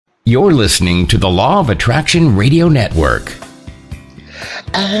You're listening to the Law of Attraction Radio Network.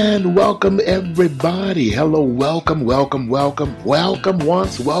 And welcome, everybody. Hello, welcome once,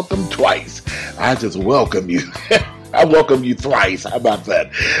 welcome twice. I just welcome you. I welcome you thrice. How about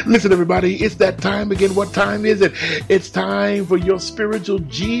that? Listen, everybody, it's that time again. What time is it? It's time for your spiritual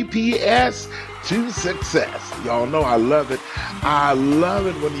GPS to success. Y'all know I love it. I love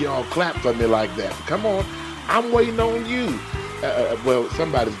it when y'all clap for me like that. Come on. I'm waiting on you. Well,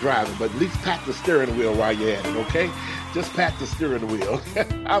 somebody's driving, but at least pat the steering wheel while you're at it, okay? Just pat the steering wheel.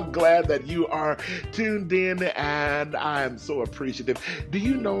 I'm glad that you are tuned in, and I am so appreciative. Do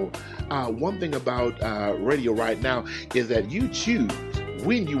you know one thing about radio right now is that you choose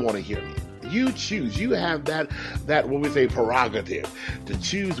when you want to hear me. You choose. You have that what we say prerogative to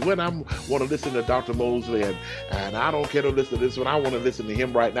choose when I want to listen to Dr. Mosley, and I don't care to listen to this one. I want to listen to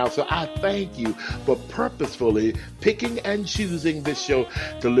him right now. So I thank you for purposefully picking and choosing this show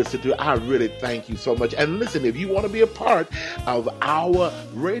to listen to. I really thank you so much. And listen, if you want to be a part of our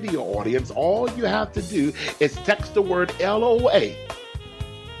radio audience, all you have to do is text the word LOA.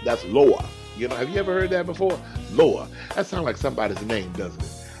 That's Loa. You know, have you ever heard that before? Loa. That sounds like somebody's name, doesn't it?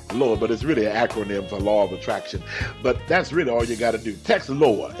 LOA, but it's really an acronym for Law of Attraction. But that's really all you got to do. Text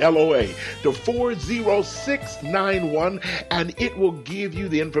LOA, L-O-A, to 40691, and it will give you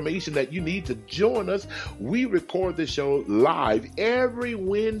the information that you need to join us. We record the show live every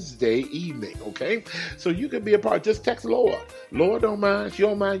Wednesday evening, okay? So you can be a part. Just text LOA. LOA don't mind. She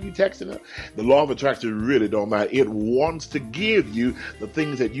don't mind you texting her. The Law of Attraction really don't mind. It wants to give you the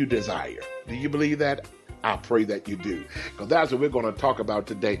things that you desire. Do you believe that? I pray that you do, because that's what we're going to talk about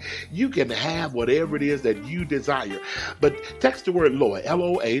today. You can have whatever it is that you desire, but text the word LOA,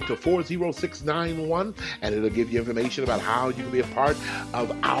 L-O-A, to 40691, and it'll give you information about how you can be a part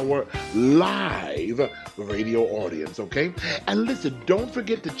of our live radio audience, okay? And listen, don't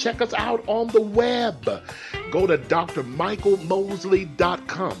forget to check us out on the web. Go to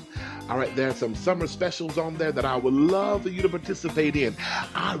drmichaelmosley.com. All right, there's some summer specials on there that I would love for you to participate in.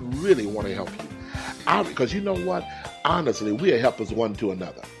 I really want to help you. Because you know what? Honestly, we are helpers one to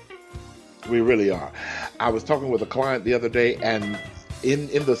another. We really are. I was talking with a client the other day, and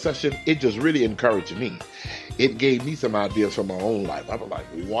in the session, it just really encouraged me. It gave me some ideas for my own life. I was like,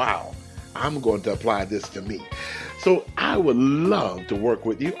 wow, I'm going to apply this to me. So I would love to work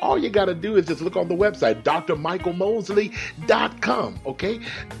with you. All you got to do is just look on the website, drmichaelmosley.com, okay?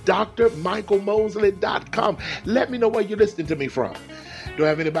 drmichaelmosley.com. Let me know where you're listening to me from. Do I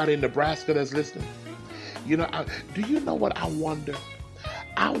have anybody in Nebraska that's listening? You know, do you know what I wonder?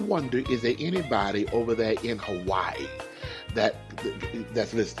 I wonder, is there anybody over there in Hawaii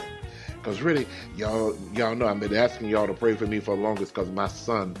that's listening? Because really, y'all know I've been asking y'all to pray for me for the longest, because my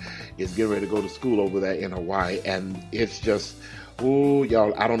son is getting ready to go to school over there in Hawaii, and it's just, oh,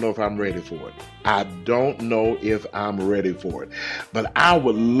 y'all, I don't know if I'm ready for it. I don't know if I'm ready for it. But I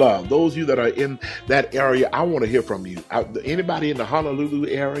would love, those of you that are in that area, I want to hear from you. Anybody in the Honolulu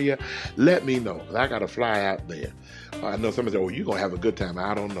area, let me know. I got to fly out there. I know somebody said, oh, you're going to have a good time.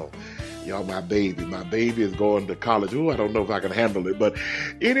 I don't know. Y'all, my baby is going to college. Oh, I don't know if I can handle it. But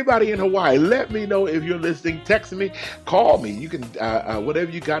anybody in Hawaii, let me know if you're listening. Text me, call me. You can,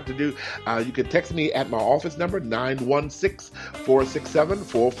 whatever you got to do, you can text me at my office number,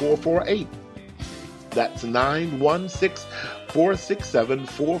 916-467-4448. That's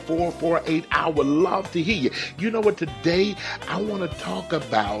 916-467-4448. I would love to hear you. You know what? Today, I want to talk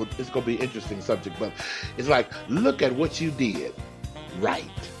about, it's going to be an interesting subject, but it's like, look at what you did right.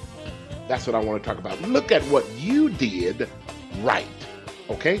 That's what I want to talk about. Look at what you did right.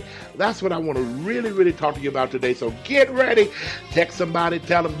 Okay? That's what I want to really, really talk to you about today. So get ready. Text somebody.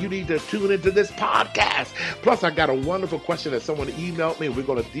 Tell them you need to tune into this podcast. Plus, I got a wonderful question that someone emailed me. We're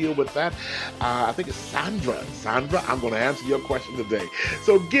going to deal with that. I think it's Sandra. Sandra, I'm going to answer your question today.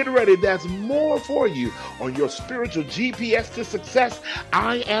 So get ready. That's more for you on your spiritual GPS to success.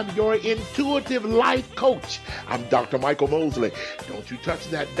 I am your intuitive life coach. I'm Dr. Michael Mosley. Don't you touch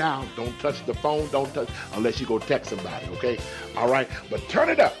that dial. Don't touch the phone. Don't touch unless you go text somebody, okay? All right? But turn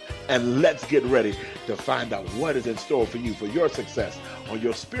it up and let's get ready to find out what is in store for you for your success on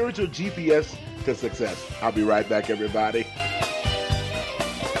your spiritual GPS to success. I'll be right back, everybody.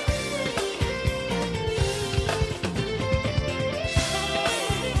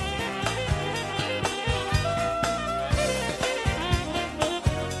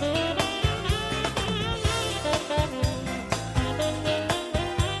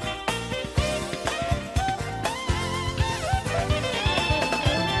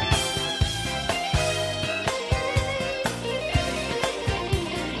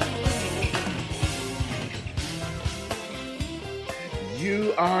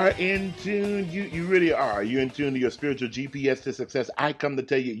 are in tune. You really are. You're in tune to your spiritual GPS to success. I come to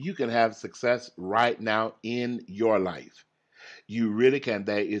tell you, you can have success right now in your life. You really can.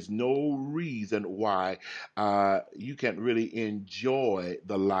 There is no reason why you can't really enjoy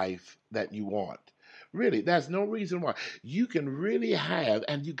the life that you want. Really, there's no reason why. You can really have,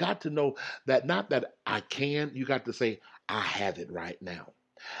 and you got to know that not that I can, you got to say, I have it right now.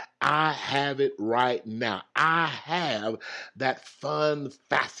 I have it right now. I have that fun,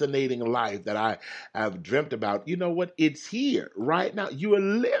 fascinating life that I have dreamt about. You know what? It's here right now. You are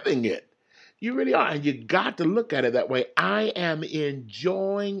living it. You really are. And you got to look at it that way. I am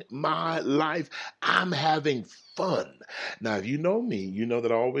enjoying my life. I'm having fun. Now, if you know me, you know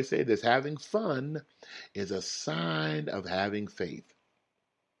that I always say this: having fun is a sign of having faith.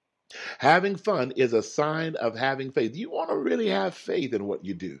 Having fun is a sign of having faith. You want to really have faith in what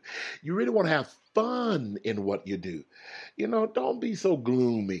you do. You really want to have fun in what you do. You know, don't be so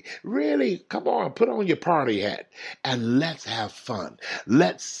gloomy. Really, come on, put on your party hat and let's have fun.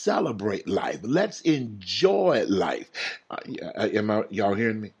 Let's celebrate life. Let's enjoy life. Y'all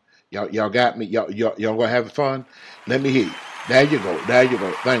hearing me? Y'all got me? Y'all gonna have fun? Let me hear you. There you go. There you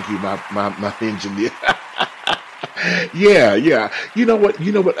go. Thank you, my engineer. Yeah. You know what?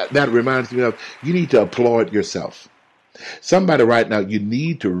 That reminds me of? You need to applaud yourself. Somebody right now, you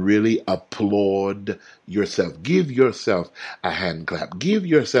need to really applaud yourself. Give yourself a hand clap. Give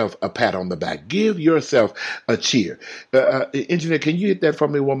yourself a pat on the back. Give yourself a cheer. Engineer, can you hit that for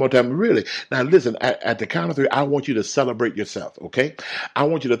me one more time? Really? Now listen, at the count of three, I want you to celebrate yourself, okay? I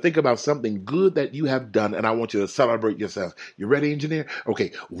want you to think about something good that you have done, and I want you to celebrate yourself. You ready, engineer?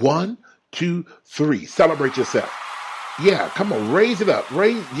 Okay, 1, 2, 3. Celebrate yourself. Yeah, come on, raise it up.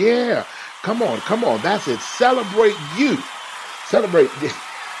 Yeah. Come on. That's it. Celebrate you. Celebrate.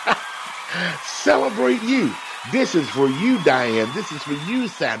 Celebrate you. This is for you, Diane. This is for you,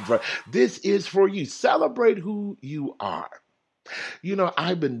 Sandra. This is for you. Celebrate who you are. You know,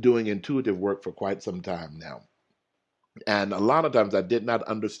 I've been doing intuitive work for quite some time now. And a lot of times I did not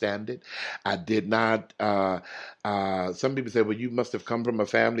understand it. I did not. Some people say, well, you must have come from a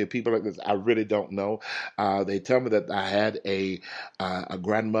family of people like this. I really don't know. They tell me that I had a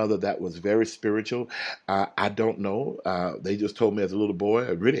grandmother that was very spiritual. I don't know. They just told me as a little boy.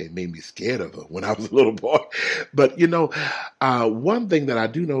 It really made me scared of her when I was a little boy. But, you know, one thing that I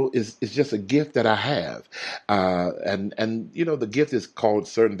do know is just a gift that I have. And you know, the gift is called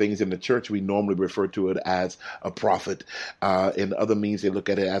certain things in the church. We normally refer to it as a prophet. In other means, they look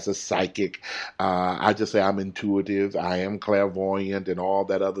at it as a psychic. I just say I'm intuitive. I am clairvoyant and all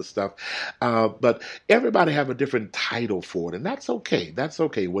that other stuff. But everybody have a different title for it, and that's okay. That's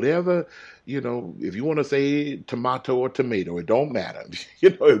okay. Whatever, you know, if you want to say tomato or tomato, it don't matter.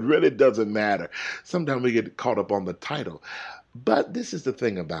 You know, it really doesn't matter. Sometimes we get caught up on the title. But this is the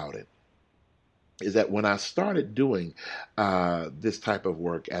thing about it, is that when I started doing this type of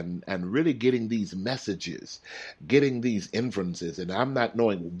work and really getting these messages, getting these inferences, and I'm not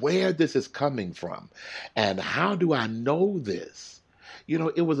knowing where this is coming from and how do I know this, you know,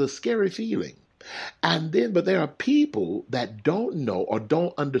 it was a scary feeling. And then, but there are people that don't know or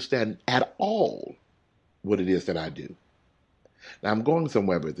don't understand at all what it is that I do. Now, I'm going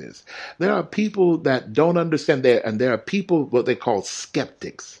somewhere with this. There are people that don't understand there, and there are people, what they call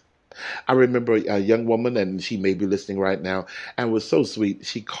skeptics. I remember a young woman, and she may be listening right now, and was so sweet.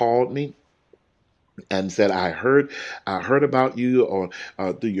 She called me and said, I heard about you or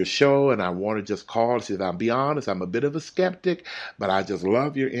through your show, and I want to just call. She said, I'll be honest, I'm a bit of a skeptic, but I just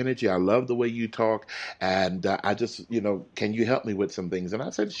love your energy. I love the way you talk, and I just, you know, can you help me with some things? And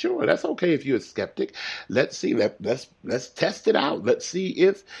I said, sure, that's okay if you're a skeptic. Let's see, let's test it out. Let's see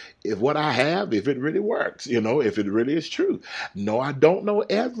if what I have, if it really works, you know, if it really is true. No, I don't know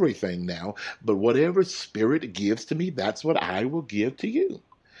everything now, but whatever spirit gives to me, that's what I will give to you.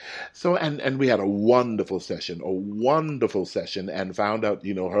 So, and we had a wonderful session, and found out,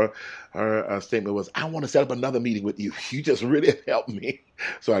 you know, her statement was, I want to set up another meeting with you. You just really helped me.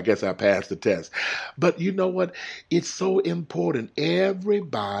 So I guess I passed the test. But you know what? It's so important.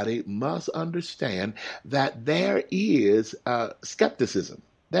 Everybody must understand that there is skepticism.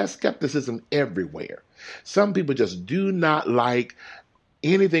 There's skepticism everywhere. Some people just do not like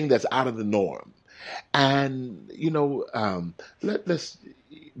anything that's out of the norm. And, you know, let's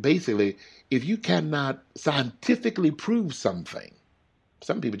basically, if you cannot scientifically prove something,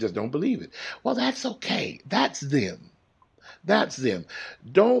 some people just don't believe it. Well, that's okay. That's them. That's them.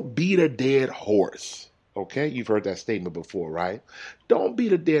 Don't beat a dead horse. Okay? You've heard that statement before, right? Don't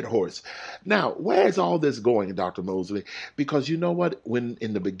beat a dead horse. Now, where's all this going, Dr. Mosley? Because you know what?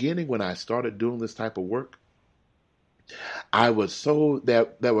 In the beginning, when I started doing this type of work,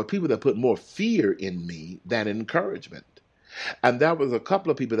 There were people that put more fear in me than encouragement. And that was a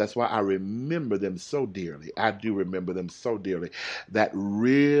couple of people. That's why I remember them so dearly. I do remember them so dearly, that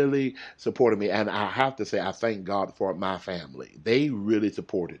really supported me. And I have to say, I thank God for my family. They really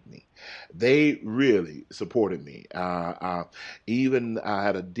supported me. They really supported me. Even I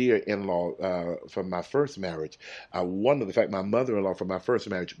had a dear in-law from my first marriage. One of the fact, my mother-in-law from my first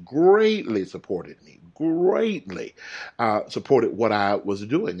marriage greatly supported me. Greatly supported what I was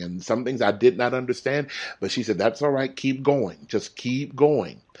doing, and some things I did not understand. But she said, "That's all right. Keep going. Just keep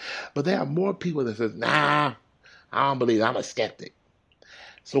going." But there are more people that says, "Nah, I don't believe it. I'm a skeptic."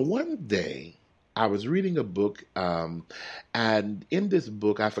 So one day, I was reading a book, and in this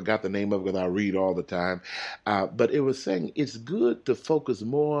book, I forgot the name of it because I read all the time, but it was saying it's good to focus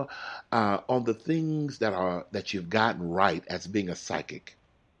more on the things that you've gotten right as being a psychic,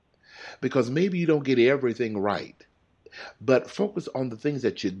 because maybe you don't get everything right, but focus on the things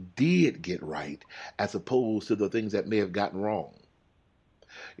that you did get right as opposed to the things that may have gotten wrong.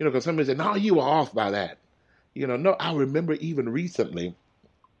 Because somebody said, "No, you were off by that." No, I remember even recently,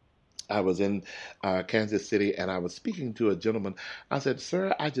 I was in Kansas City, and I was speaking to a gentleman. I said,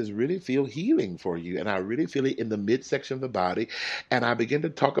 "Sir, I just really feel healing for you, and I really feel it in the midsection of the body." And I began to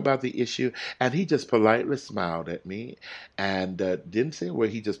talk about the issue, and he just politely smiled at me and didn't say a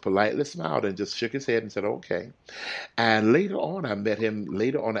word. He just politely smiled and just shook his head and said, "Okay." And later on, I met him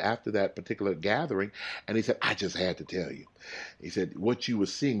later on after that particular gathering, and he said, "I just had to tell you." He said, "What you were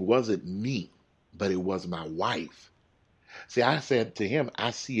seeing wasn't me, but it was my wife." See, I said to him,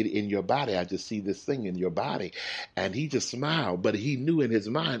 "I see it in your body. I just see this thing in your body." And he just smiled, but he knew in his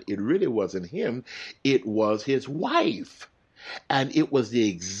mind it really wasn't him. It was his wife. And it was the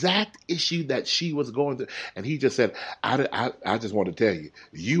exact issue that she was going through. And he just said, I just want to tell you,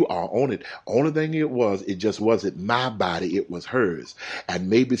 you are on it. Only thing it just wasn't my body, it was hers. And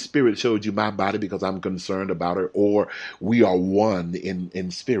maybe spirit showed you my body because I'm concerned about her, or we are one in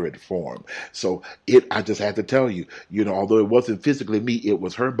spirit form. So I just had to tell you, although it wasn't physically me, it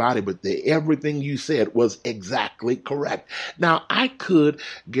was her body, but everything you said was exactly correct. Now, I could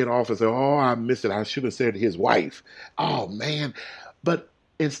get off and say, "Oh, I missed it. I should have said his wife." Oh, man. But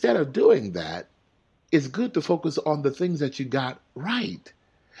instead of doing that, it's good to focus on the things that you got right.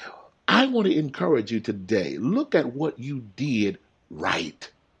 I want to encourage you today. Look at what you did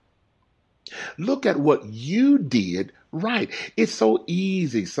right. Look at what you did right. It's so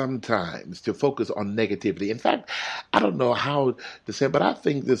easy sometimes to focus on negativity. In fact, I don't know how to say it, but I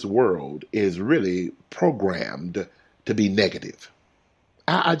think this world is really programmed to be negative.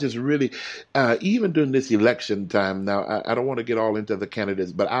 I just really, even during this election time now, I don't want to get all into the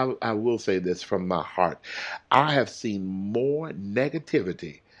candidates, but I will say this from my heart. I have seen more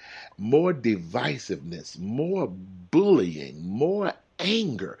negativity, more divisiveness, more bullying, more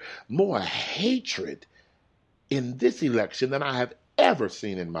anger, more hatred in this election than I have ever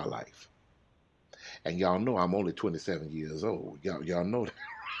seen in my life. And y'all know I'm only 27 years old. Y'all know that.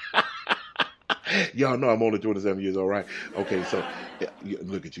 Y'all know I'm only 27 years old, right? Okay, so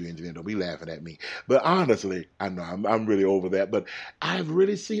look at you, engineer. Don't be laughing at me. But honestly, I know I'm really over that. But I've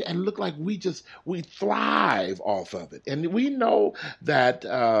really seen and look like we thrive off of it. And we know that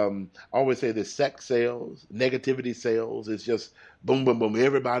I always say this: sex sales, negativity sales. It's just boom, boom, boom.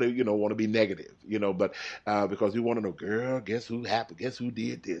 Everybody, want to be negative, but because we want to know, girl, guess who happened? Guess who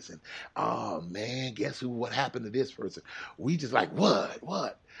did this? And oh man, guess what happened to this person? We just like,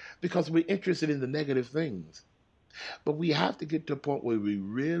 what? Because we're interested in the negative things. But we have to get to a point where we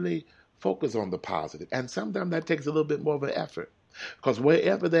really focus on the positive. And sometimes that takes a little bit more of an effort. Because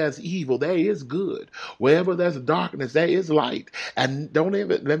wherever there's evil, there is good. Wherever there's darkness, there is light. And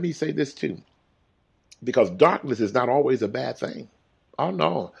let me say this too. Because darkness is not always a bad thing. Oh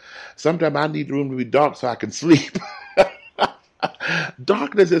no. Sometimes I need the room to be dark so I can sleep.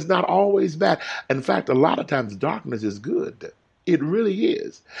 Darkness is not always bad. In fact, a lot of times darkness is good. It really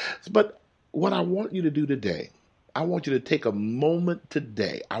is. But what I want you to do today, I want you to take a moment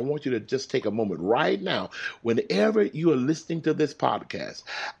today. I want you to just take a moment right now, whenever you are listening to this podcast.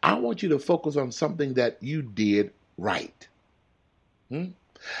 I want you to focus on something that you did right.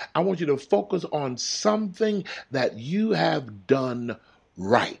 I want you to focus on something that you have done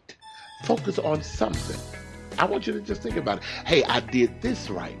right. Focus on something. I want you to just think about it. Hey, I did this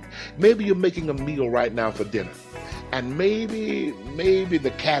right. Maybe you're making a meal right now for dinner. And maybe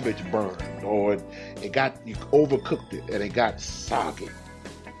the cabbage burned, or you overcooked it and it got soggy.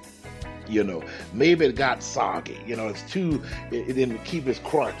 Maybe it got soggy. It didn't keep its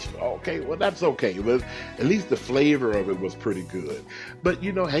crunch. Okay, well, that's okay. But at least the flavor of it was pretty good. But,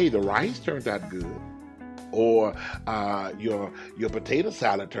 hey, the rice turned out good. or your potato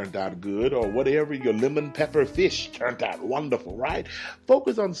salad turned out good, or whatever, your lemon pepper fish turned out wonderful, right?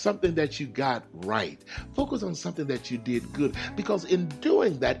 Focus on something that you got right. Focus on something that you did good, because in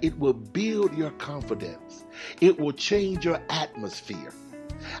doing that, it will build your confidence. It will change your atmosphere.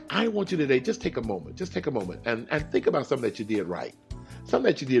 I want you today, just take a moment and think about something that you did right.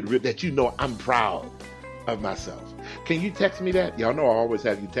 Something that you did that you know I'm proud of myself. Can you text me that? Y'all know I always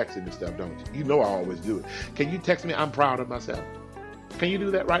have you texting me stuff, don't you? You know I always do it. Can you text me, I'm proud of myself? Can you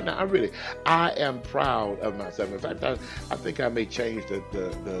do that right now? I am proud of myself. In fact, I think I may change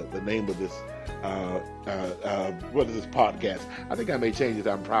the name of this what is this podcast? I think I may change it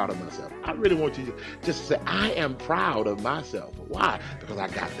to I'm proud of myself. I really want you to just say, I am proud of myself. Why? Because I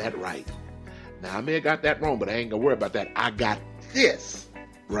got that right. Now, I may have got that wrong, but I ain't gonna worry about that. I got this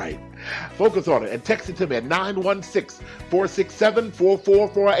right. Focus on it and text it to me at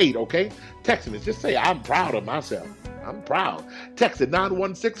 916-467-4448, okay? Text me. Just say, I'm proud of myself. I'm proud. Text it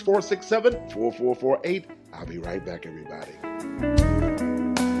 916-467-4448. I'll be right back, everybody.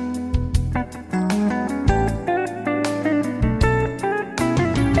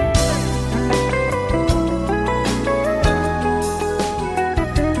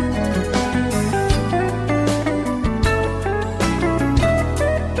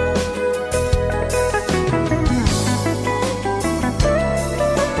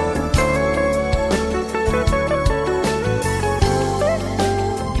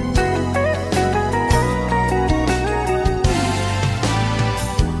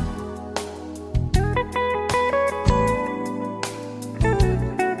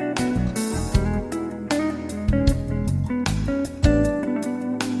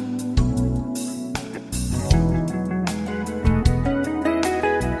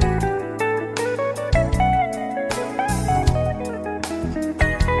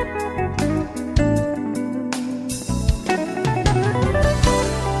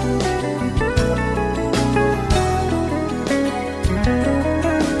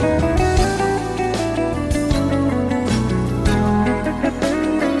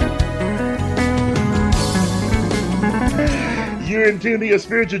 You're in tune to your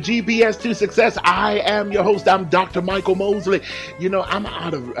spiritual GPS to success. I am your host. I'm Dr. Michael Mosley. You know, I'm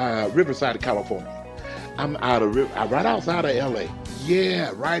out of Riverside, California. I'm out of right outside of LA.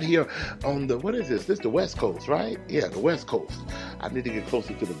 Yeah, right here on the, what is this? This is the West Coast, right? Yeah, the West Coast. I need to get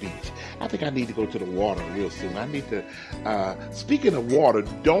closer to the beach. I think I need to go to the water real soon. I need to, speaking of water,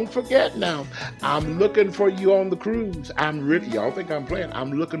 don't forget now, I'm looking for you on the cruise. Y'all think I'm playing?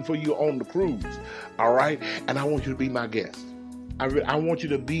 I'm looking for you on the cruise, all right? And I want you to be my guest. I want you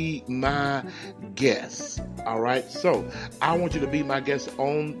to be my guest, all right? So I want you to be my guest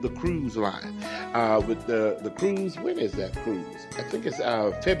on the cruise line. With the cruise, when is that cruise? I think it's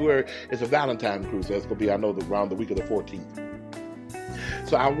February. It's a Valentine cruise. So it's going to be, I know, around the week of the 14th.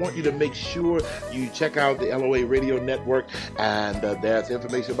 So I want you to make sure you check out the LOA Radio Network, and there's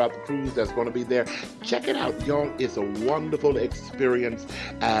information about the cruise that's going to be there. Check it out, y'all. It's a wonderful experience,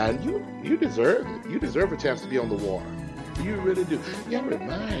 and you deserve it. You deserve a chance to be on the water. You really do. That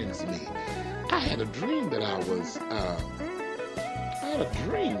reminds me, I had a dream that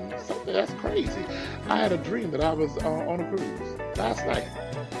something that's crazy. I had a dream that I was on a cruise last night.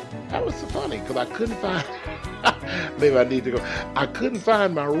 That was so funny because I couldn't find, maybe I need to go. I couldn't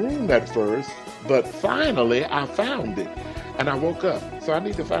find my room at first, but finally I found it and I woke up. So I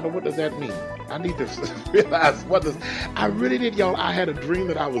need to find out, what does that mean? I need to realize I really did, y'all. I had a dream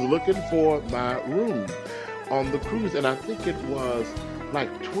that I was looking for my room on the cruise, and I think it was like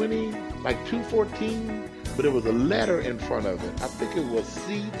 214, but it was a letter in front of it. I think it was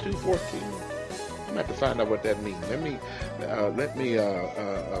C214. I'm about to find out what that means.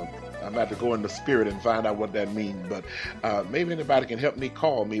 I'm about to go in the spirit and find out what that means, but maybe anybody can help me,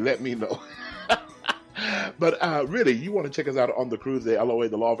 call me, let me know. But really, you want to check us out on the cruise, the LOA,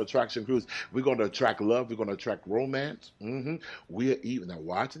 the Law of Attraction cruise. We're going to attract love. We're going to attract romance. Now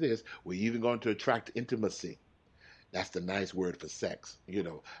watch this. We're even going to attract intimacy. That's the nice word for sex. You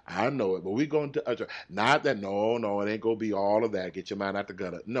know, I know it, but we're going to attract. Not that, no, it ain't going to be all of that. Get your mind out the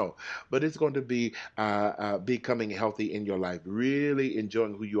gutter. No, but it's going to be becoming healthy in your life. Really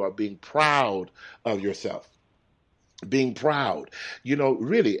enjoying who you are, being proud of yourself. Being proud,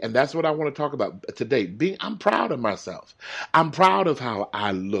 really, and that's what I want to talk about today. I'm proud of myself. I'm proud of how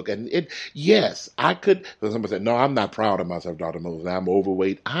I look. And I could, somebody said, no, I'm not proud of myself, Dr. Moses. I'm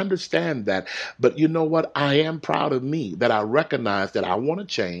overweight. I understand that. But you know what? I am proud of me, that I recognize that I want to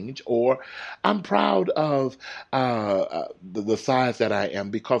change, or I'm proud of the size that I am,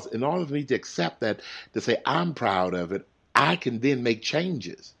 because in order for me to accept that, to say I'm proud of it, I can then make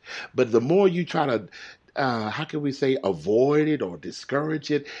changes. But the more you try to how can we say, avoid it or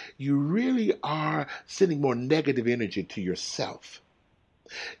discourage it. You really are sending more negative energy to yourself.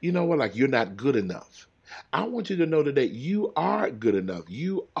 You know what? Like, you're not good enough. I want you to know today you are good enough.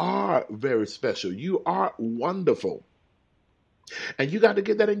 You are very special. You are wonderful. And you got to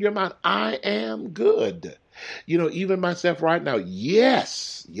get that in your mind. I am good. Even myself right now,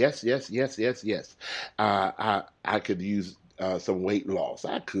 yes, yes, yes, yes, yes, yes. I could use some weight loss.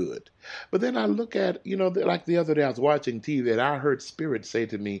 I could. But then I look at, like the other day I was watching TV and I heard Spirit say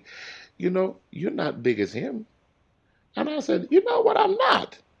to me, you're not big as him. And I said, you know what? I'm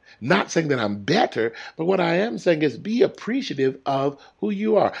not. Not saying that I'm better, but what I am saying is be appreciative of who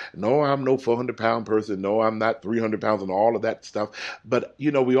you are. No, I'm no 400-pound person. No, I'm not 300 pounds and all of that stuff. But,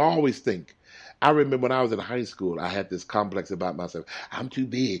 we always think. I remember when I was in high school, I had this complex about myself. I'm too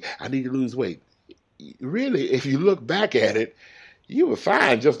big. I need to lose weight. Really, if you look back at it, you were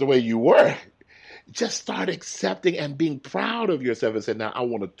fine just the way you were. Just start accepting and being proud of yourself and say, now I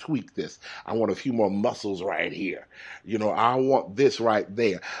want to tweak this. I want a few more muscles right here. I want this right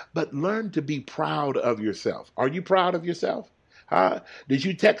there. But learn to be proud of yourself. Are you proud of yourself? Huh? Did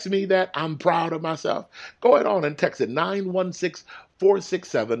you text me that I'm proud of myself? Go ahead on and text it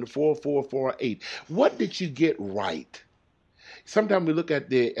 916-467-4448. What did you get right? Sometimes we look at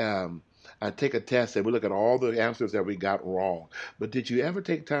take a test and we look at all the answers that we got wrong. But did you ever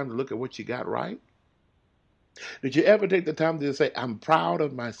take time to look at what you got right? Did you ever take the time to say, I'm proud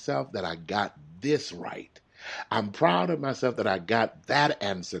of myself that I got this right. I'm proud of myself that I got that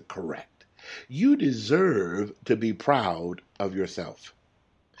answer correct. You deserve to be proud of yourself.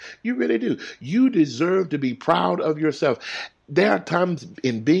 You really do. You deserve to be proud of yourself. There are times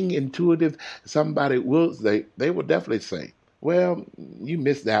in being intuitive, somebody will say, they will definitely say, well, you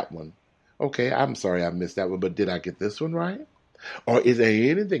missed that one. Okay, I'm sorry I missed that one, but did I get this one right? Or is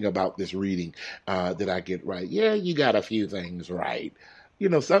there anything about this reading that I get right? Yeah, you got a few things right.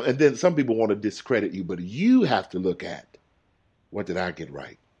 And then some people want to discredit you, but you have to look at, what did I get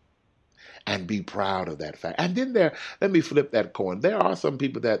right? And be proud of that fact. And then let me flip that coin. There are some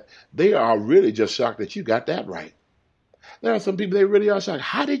people that they are really just shocked that you got that right. There are some people they really are shocked.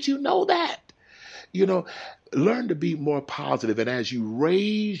 How did you know that? Learn to be more positive. And as you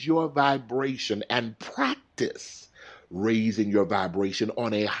raise your vibration and practice raising your vibration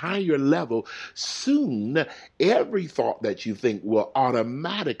on a higher level, soon every thought that you think will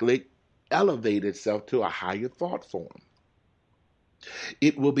automatically elevate itself to a higher thought form.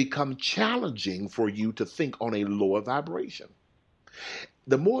 It will become challenging for you to think on a lower vibration.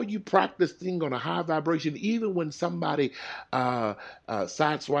 The more you practice thinking on a high vibration, even when somebody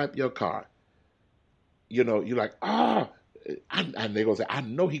sideswipe your car, you're like, and they're going to say, I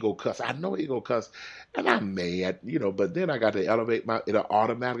know he go cuss. I know he go cuss. And I'm mad, but then I got to elevate it'll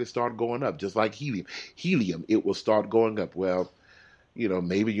automatically start going up, just like helium. Helium, it will start going up. Well,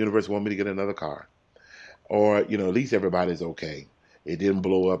 maybe the universe want me to get another car. Or, at least everybody's okay. It didn't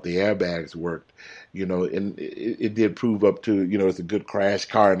blow up. The airbags worked, and it did prove up to, it's a good crash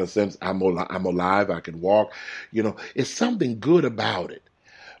car in a sense. I'm alive. I can walk, it's something good about it.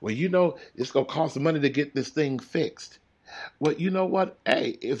 Well, it's going to cost money to get this thing fixed. Well, you know what?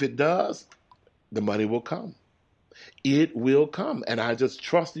 Hey, if it does, the money will come. It will come. And I just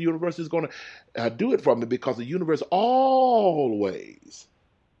trust the universe is going to do it for me, because the universe always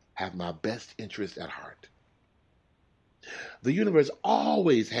have my best interest at heart. The universe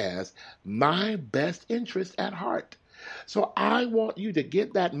always has my best interest at heart. So I want you to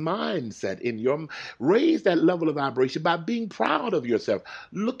get that mindset in raise that level of vibration by being proud of yourself.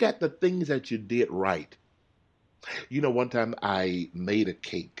 Look at the things that you did right. One time I made a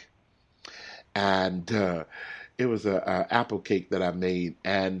cake, and it was an apple cake that I made,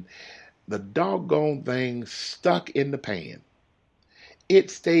 and the doggone thing stuck in the pan. It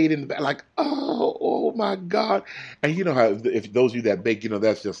stayed in the pan, like, oh my God. And you know how, if those of you that bake,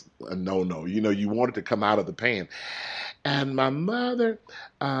 that's just a no-no. You want it to come out of the pan. And my mother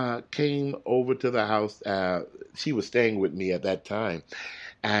came over to the house. She was staying with me at that time,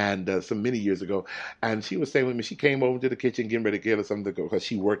 and some many years ago. And she was staying with me. She came over to the kitchen, getting ready to get her something to go, because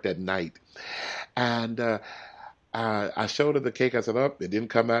she worked at night. And I showed her the cake. I said, it didn't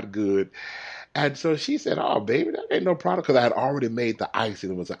come out good. And so she said, oh, baby, that ain't no problem, because I had already made the icing.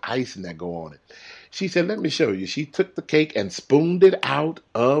 There was an icing that go on it. She said, let me show you. She took the cake and spooned it out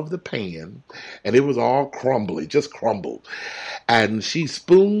of the pan, and it was all crumbly, just crumbled. And she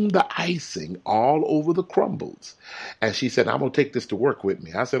spooned the icing all over the crumbles. And she said, I'm going to take this to work with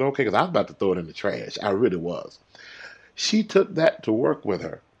me. I said, okay, because I was about to throw it in the trash. I really was. She took that to work with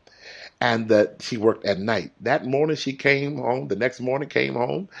her. And she worked at night. That morning she came home, the next morning came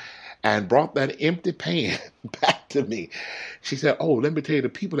home, and brought that empty pan back to me. She said, oh, let me tell you, the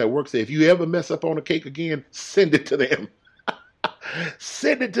people that work there, if you ever mess up on a cake again, send it to them.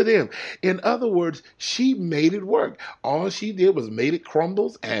 Send it to them. In other words, she made it work. All she did was made it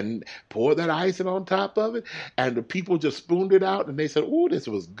crumbles and poured that icing on top of it. And the people just spooned it out and they said, oh, this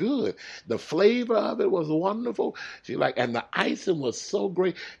was good. The flavor of it was wonderful. And the icing was so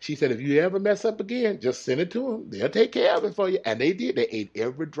great. She said, if you ever mess up again, just send it to them. They'll take care of it for you. And they did. They ate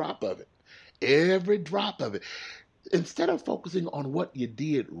every drop of it. Every drop of it. Instead of focusing on what you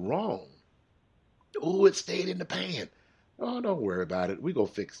did wrong, oh, it stayed in the pan. Oh, don't worry about it. We go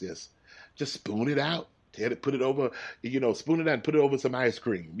fix this. Just spoon it out. Put it over, spoon it out and put it over some ice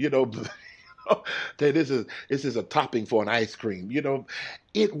cream. This is a topping for an ice cream.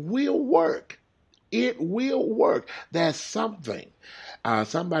 It will work. It will work. There's something.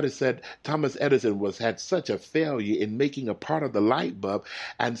 Somebody said Thomas Edison had such a failure in making a part of the light bulb,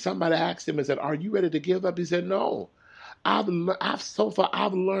 and somebody asked him and said, "Are you ready to give up?" He said, "No. I've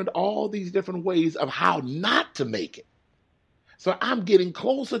learned all these different ways of how not to make it. So I'm getting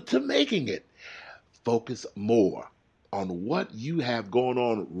closer to making it." Focus more on what you have going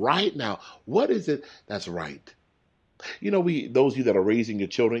on right now. What is it that's right? Those of you that are raising your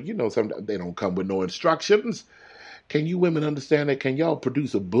children, sometimes they don't come with no instructions. Can you women understand that? Can y'all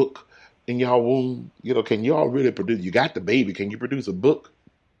produce a book in y'all womb? Can y'all really produce? You got the baby. Can you produce a book?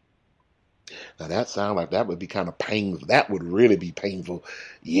 Now that sounds like that would be kind of painful. That would really be painful.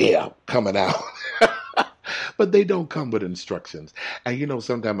 Yeah, coming out. But they don't come with instructions. And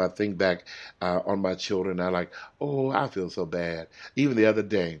sometimes I think back on my children. I I feel so bad. Even the other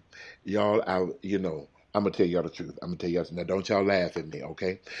day, y'all, I'm going to tell y'all the truth. I'm going to tell y'all, now don't y'all laugh at me,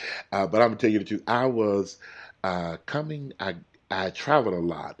 okay? But I'm going to tell you the truth. I was I traveled a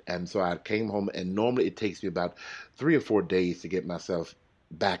lot. And so I came home, and normally it takes me about 3 or 4 days to get myself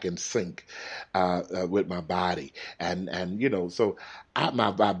back in sync with my body. And so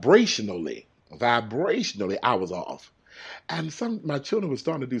vibrationally, I was off. And my children were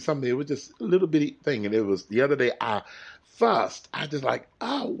starting to do something. It was just a little bitty thing. And it was the other day, I just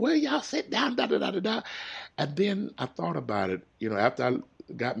oh, where y'all sit down, da, da, da, da, da. And then I thought about it, after I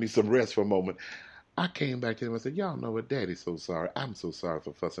got me some rest for a moment, I came back to them and said, y'all know what, Daddy's so sorry. I'm so sorry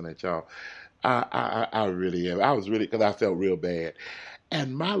for fussing at y'all. I really am. I was really, because I felt real bad.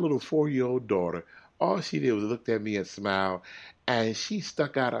 And my little 4-year-old daughter, all she did was looked at me and smile, and she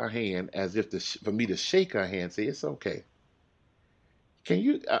stuck out her hand as if for me to shake her hand and say, it's okay. Can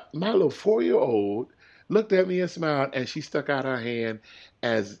you, my little 4-year-old looked at me and smiled, and she stuck out her hand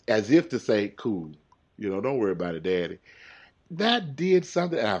as if to say, cool, don't worry about it, Daddy. That did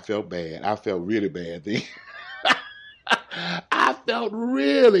something, and I felt bad. I felt really bad then. I felt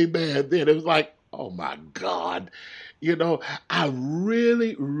really bad then. It was like, oh my God. I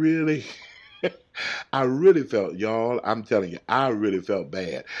really, really, I really felt, y'all, I'm telling you, I really felt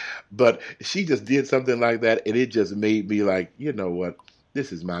bad. But she just did something like that, and it just made me like, you know what?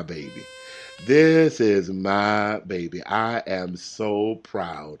 This is my baby. This is my baby. I am so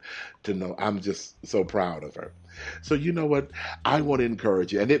proud to know. I'm just so proud of her. So you know what? I want to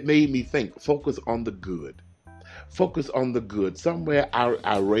encourage you. And it made me think, focus on the good. Focus on the good. Somewhere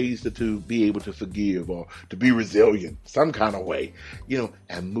I raised her to be able to forgive or to be resilient, some kind of way,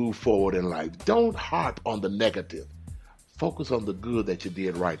 and move forward in life. Don't harp on the negative. Focus on the good that you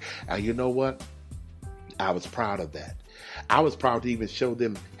did right. And you know what? I was proud of that. I was proud to even show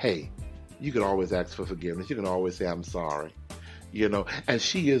them, hey, you can always ask for forgiveness. You can always say, I'm sorry. And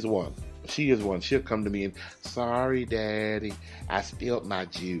she is one. She is one. She'll come to me and, sorry, Daddy, I spilled my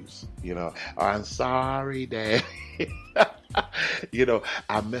juice. Or I'm sorry, Daddy.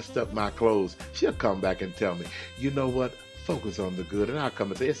 I messed up my clothes. She'll come back and tell me, you know what? Focus on the good. And I'll come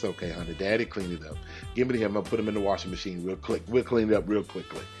and say, it's okay, honey. Daddy, clean it up. Give me to him. I'll put him in the washing machine real quick. We'll clean it up real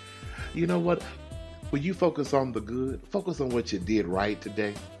quickly. You know what? When you focus on the good, focus on what you did right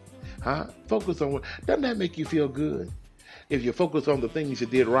today. Focus on doesn't that make you feel good? If you focus on the things you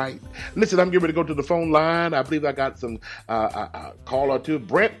did right. Listen, I'm getting ready to go to the phone line. I believe I got some call or two.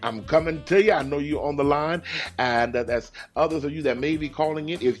 Brent, I'm coming to you. I know you're on the line. And that's others of you that may be calling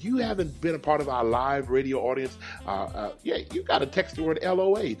in. If you haven't been a part of our live radio audience, you got to text the word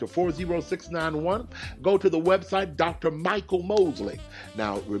LOA to 40691. Go to the website, Dr. Michael Mosley.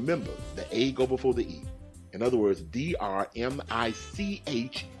 Now, remember, the A go before the E. In other words, DrMichaelMosley.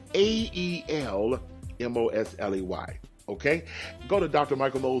 Okay, go to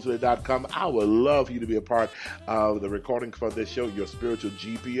drmichaelmosley.com. I would love for you to be a part of the recording for this show, your spiritual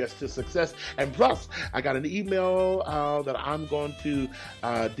GPS to success. And plus, I got an email that I'm going to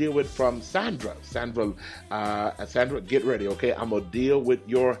deal with from Sandra. Sandra, get ready, okay? I'm going to deal with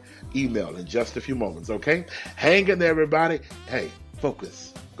your email in just a few moments, okay? Hang in there, everybody. Hey,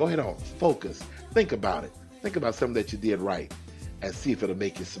 focus. Go ahead on. Focus. Think about it. Think about something that you did right and see if it'll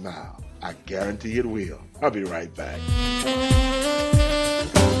make you smile. I guarantee it will. I'll be right back.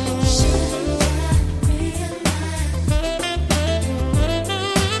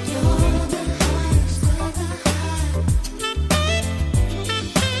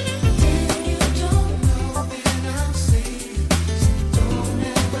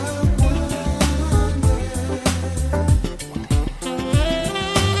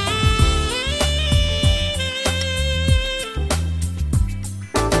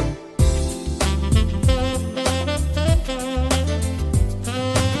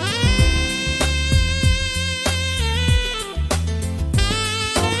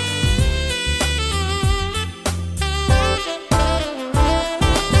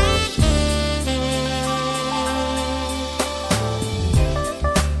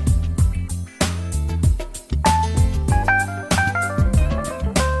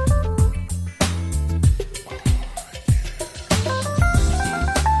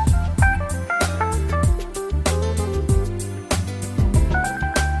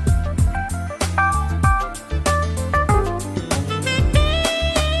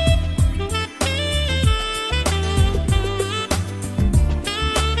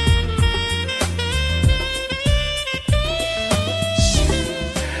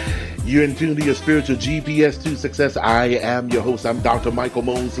 You're in tune to your spiritual GPS to success. I am your host. I'm Dr. Michael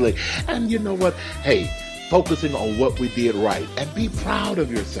Mosley. And you know what? Hey, focusing on what we did right and be proud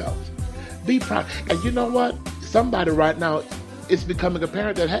of yourself. Be proud. And you know what? Somebody right now, it's becoming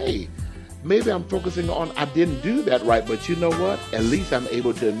apparent that, hey, maybe I'm focusing on I didn't do that right. But you know what? At least I'm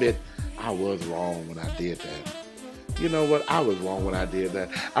able to admit I was wrong when I did that. You know what? I was wrong when I did that.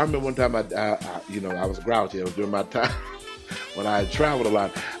 I remember one time I was grouchy. It was during my time when I had traveled a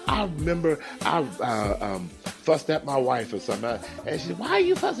lot. I remember I fussed at my wife or something. And she said, "Why are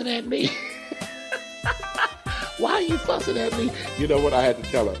you fussing at me? Why are you fussing at me?" You know what? I had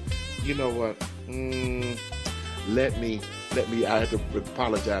to tell her, you know what? Let me, I had to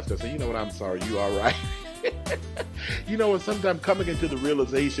apologize to her. Say, you know what? I'm sorry. You all right? You know what? Sometimes coming into the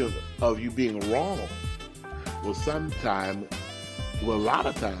realization of you being wrong will a lot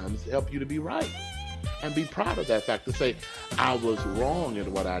of times help you to be right. And be proud of that fact to say, I was wrong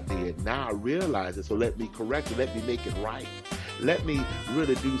in what I did. Now I realize it, so let me correct it. Let me make it right. Let me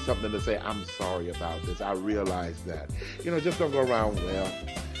really do something to say, I'm sorry about this. I realize that. You know, just don't go around, well,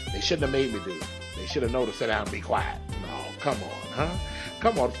 they shouldn't have made me do it. They should have known to sit down and be quiet. No, come on, huh?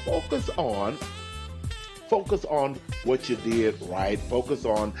 Come on, focus on what you did right. Focus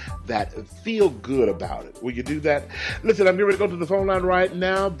on that. Feel good about it. Will you do that? Listen, I'm getting ready to go to the phone line right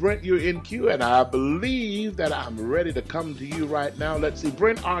now. Brent, you're in queue, and I believe that I'm ready to come to you right now. Let's see.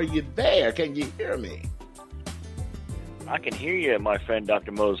 Brent, are you there? Can you hear me? I can hear you, my friend,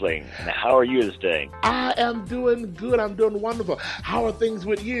 Dr. Mosley. Now, how are you this day? I am doing good. I'm doing wonderful. How are things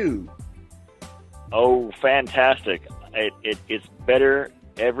with you? Oh, fantastic. It's better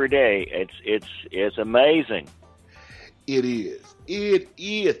every day. It's amazing. It is. It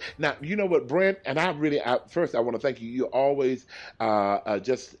is. Now, you know what, Brent, and first I want to thank you. You're always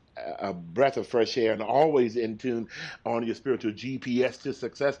just a breath of fresh air and always in tune on your spiritual GPS to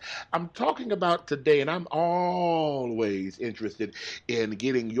success. I'm talking about today, and I'm always interested in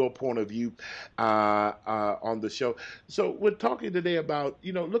getting your point of view on the show. So we're talking today about,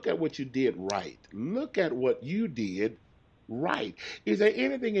 look at what you did right. Look at what you did right. Is there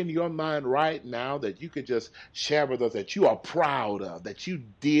anything in your mind right now that you could just share with us that you are proud of, that you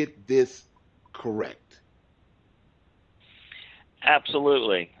did this correct?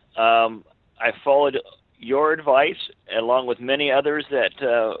 Absolutely. I followed your advice along with many others that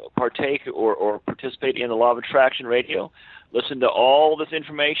partake or participate in the Law of Attraction Radio. Listen to all this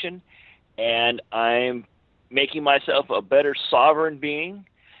information, and I'm making myself a better sovereign being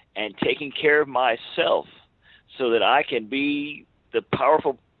and taking care of myself, so that I can be the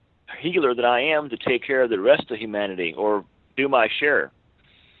powerful healer that I am to take care of the rest of humanity or do my share.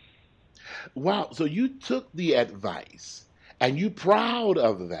 Wow. So you took the advice and you're proud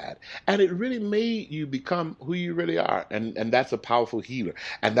of that. And it really made you become who you really are. And that's a powerful healer.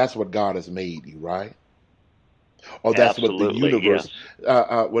 And that's what God has made you, right? Or that's Absolutely, what the universe,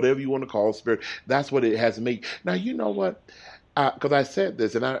 yes. Whatever you want to call spirit, that's what it has made. Now, you know what? Because I said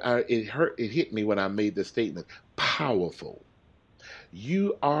this, and it hit me when I made this statement. Powerful.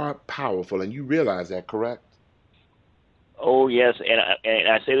 You are powerful, and you realize that, correct? Oh yes, and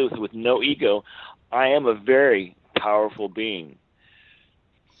I say this with no ego. I am a very powerful being.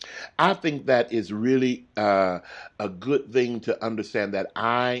 I think that is really a good thing to understand that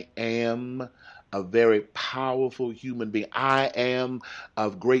I am a very powerful human being. I am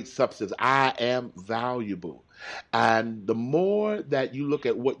of great substance. I am valuable. And the more that you look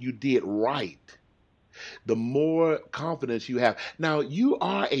at what you did right, the more confidence you have. Now, you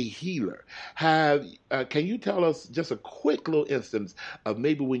are a healer. Can you tell us just a quick little instance of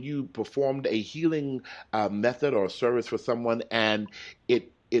maybe when you performed a healing method or service for someone and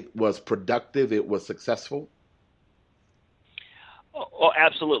it was productive, it was successful? Oh,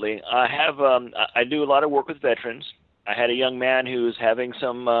 absolutely. I do a lot of work with veterans. I had a young man who's having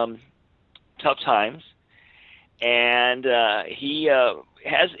some tough times, and he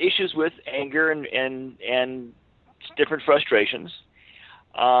has issues with anger and different frustrations.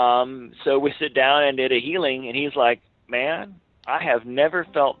 So we sit down and did a healing, and he's like, "Man, I have never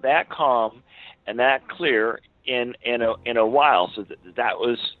felt that calm and that clear in a while." So that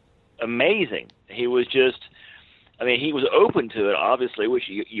was amazing. He was just, I mean, he was open to it, obviously, which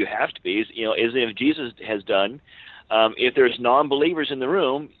you have to be, as if Jesus has done. If there's non-believers in the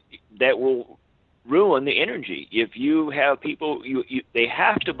room, that will ruin the energy. If you have people, they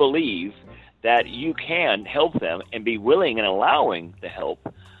have to believe that you can help them and be willing and allowing the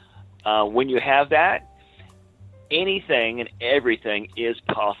help. When you have that, anything and everything is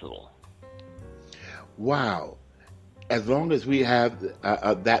possible. Wow. As long as we have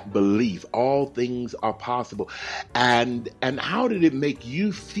that belief, all things are possible. And how did it make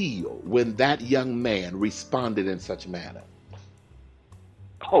you feel when that young man responded in such a manner?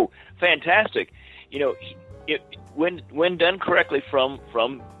 Oh, fantastic. When done correctly from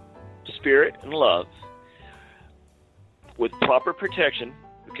spirit and love, with proper protection,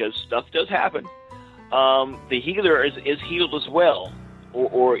 because stuff does happen, the healer is healed as well,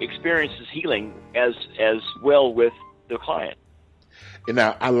 or experiences healing as well with the client. And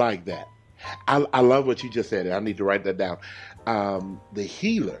now, I like that. I love what you just said. I need to write that down. The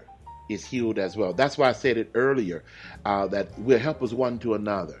healer is healed as well. That's why I said it earlier, that we'll help us one to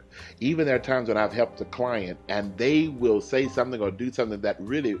another. Even there are times when I've helped a client and they will say something or do something that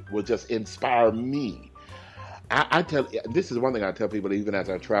really will just inspire me. This is one thing I tell people, even as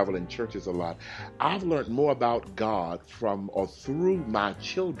I travel in churches a lot. I've learned more about God from or through my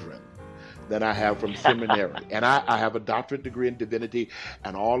children than I have from seminary. And I have a doctorate degree in divinity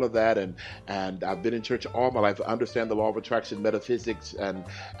and all of that. And I've been in church all my life. I understand the law of attraction, metaphysics, and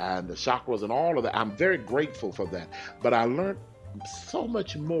the chakras and all of that. I'm very grateful for that. But I learned so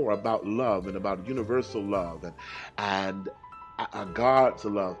much more about love and about universal love and God's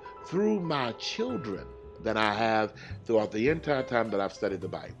love through my children than I have throughout the entire time that I've studied the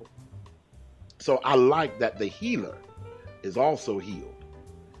Bible. So I like that the healer is also healed.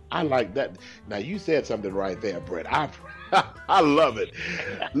 I like that. Now, you said something right there, Brett. I love it.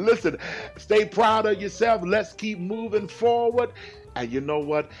 Listen, stay proud of yourself. Let's keep moving forward. And you know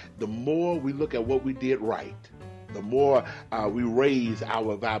what? The more we look at what we did right, the more we raise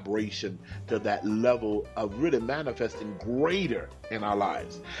our vibration to that level of really manifesting greater in our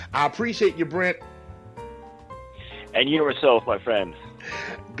lives. I appreciate you, Brent. And you yourself, my friend.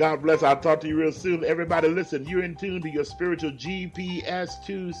 God bless. I'll talk to you real soon. Everybody, listen, you're in tune to your spiritual GPS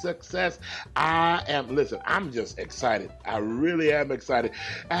to success. I'm just excited. I really am excited.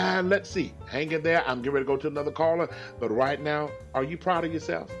 And let's see. Hang in there. I'm getting ready to go to another caller. But right now, are you proud of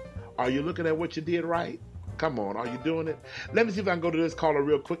yourself? Are you looking at what you did right? Come on. Are you doing it? Let me see if I can go to this caller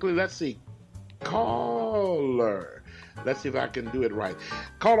real quickly. Let's see. Caller. Let's see if I can do it right.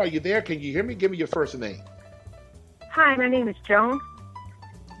 Caller, are you there? Can you hear me? Give me your first name. Hi, my name is Joan.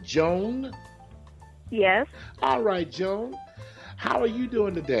 Joan? Yes. All right, Joan. How are you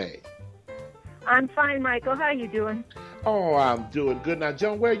doing today? I'm fine, Michael. How are you doing? Oh, I'm doing good. Now,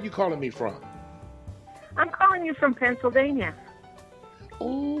 Joan, where are you calling me from? I'm calling you from Pennsylvania.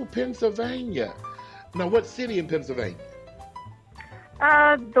 Oh, Pennsylvania. Now, what city in Pennsylvania?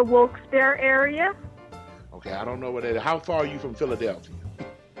 The Wilkes-Barre area. Okay, I don't know what that is. How far are you from Philadelphia?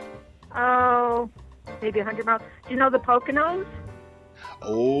 Oh, maybe 100 miles. Do you know the Poconos?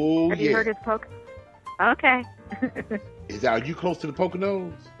 Oh, Have you heard of the Poconos? Okay. Are you close to the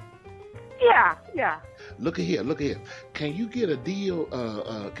Poconos? Yeah. Look at here. Can you get a deal?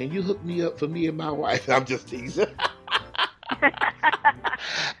 Can you hook me up for me and my wife? I'm just teasing.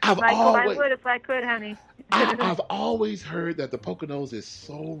 Michael, I would if I could, honey. I've always heard that the Poconos is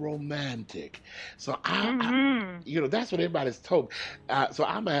so romantic. So that's what everybody's told. So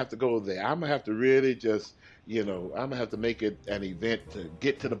I'm gonna have to go there. I'm gonna have to really just, I'm gonna have to make it an event to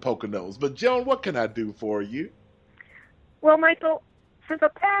get to the Poconos. But Joan, what can I do for you? Well, Michael, for the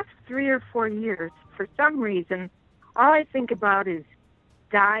past 3 or 4 years, for some reason, all I think about is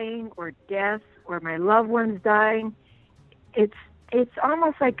dying or death or my loved ones dying. It's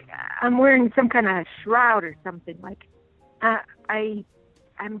almost like I'm wearing some kind of shroud or something. Like I'm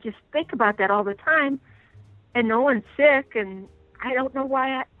just think about that all the time, and no one's sick, and I don't know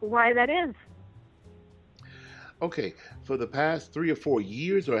why that is. Okay, for the past 3 or 4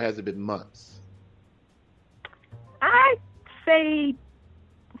 years, or has it been months? I'd say,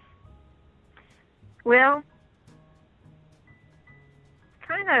 well,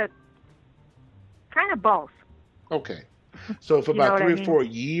 kind of both. Okay. So for about 3 or mean? 4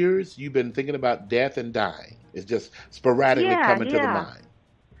 years, you've been thinking about death and dying. It's just sporadically coming to the mind.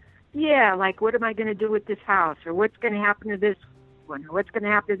 Yeah, like what am I going to do with this house, or what's going to happen to this one, or what's going to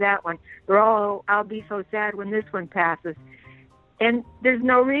happen to that one, or I'll be so sad when this one passes. And there's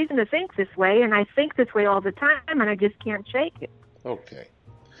no reason to think this way, and I think this way all the time, and I just can't shake it. Okay.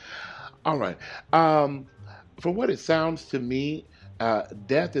 All right. From what it sounds to me,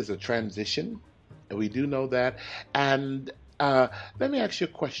 death is a transition. And we do know that. And let me ask you a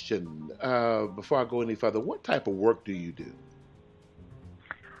question before I go any further. What type of work do you do?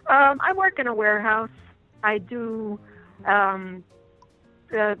 I work in a warehouse. I do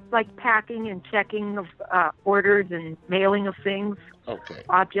like packing and checking of orders and mailing of things,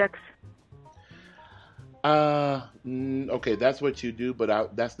 objects. Okay, that's what you do,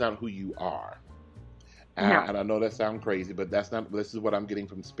 but that's not who you are. No. And I know that sounds crazy, but that's not. This is what I'm getting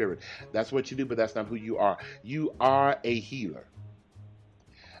from Spirit. That's what you do, but that's not who you are. You are a healer.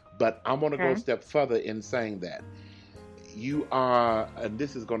 But I'm going to go a step further in saying that you are, and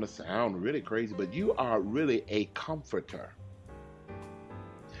this is going to sound really crazy, but you are really a comforter.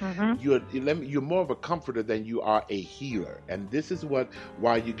 Mm-hmm. You're more of a comforter than you are a healer, and this is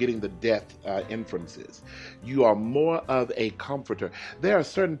why you're getting the death inferences. You are more of a comforter. There are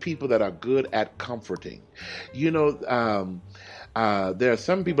certain people that are good at comforting. There are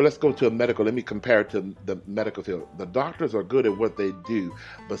some people. Let's go to a medical. Let me compare it to the medical field. The doctors are good at what they do,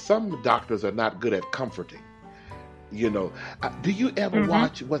 but some doctors are not good at comforting. Do you ever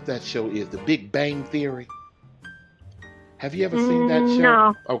watch what that show is, The Big Bang Theory? Have you ever seen that show?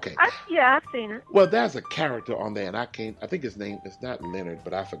 No. Okay. I've seen it. Well, there's a character on there, and I think his name is not Leonard,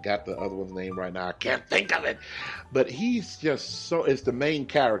 but I forgot the other one's name right now. I can't think of it. But he's just it's the main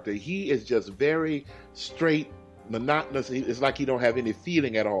character. He is just very straight, monotonous. It's like he don't have any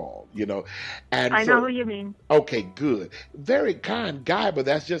feeling at all, And I know who you mean. Okay, good. Very kind guy, but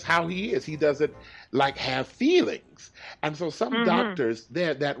that's just how he is. He doesn't have feelings. And so some doctors,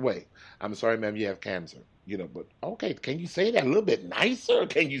 they're that way. I'm sorry, ma'am, you have cancer. But okay, can you say that a little bit nicer?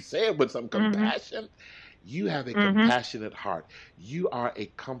 Can you say it with some compassion? You have a compassionate heart. You are a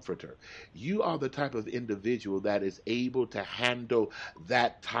comforter. You are the type of individual that is able to handle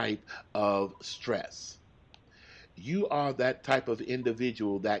that type of stress. You are that type of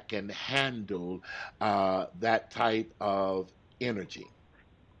individual that can handle that type of energy.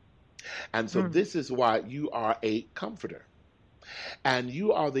 And so this is why you are a comforter. And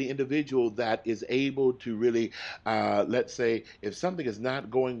you are the individual that is able to really, let's say, if something is not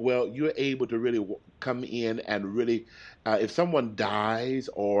going well, you're able to really come in and really, if someone dies,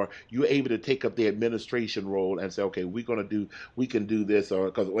 or you're able to take up the administration role and say, okay, we can do this, or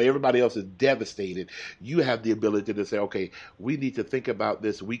because everybody else is devastated, you have the ability to say, okay, we need to think about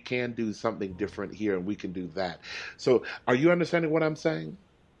this. We can do something different here, and we can do that. So are you understanding what I'm saying?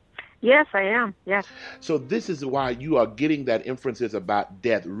 Yes, I am. Yes. So this is why you are getting that inferences about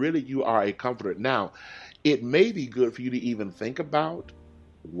death. Really, you are a comforter. Now, it may be good for you to even think about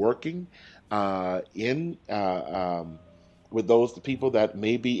working with those people that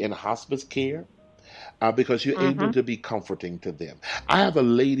may be in hospice care, because you're able to be comforting to them. I have a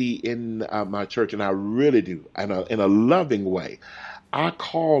lady in my church, and I really do, in a loving way. I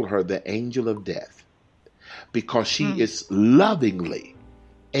call her the angel of death, because she is lovingly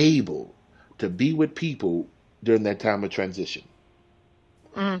able to be with people during that time of transition.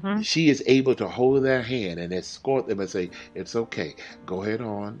 She is able to hold their hand and escort them and say, it's okay, go ahead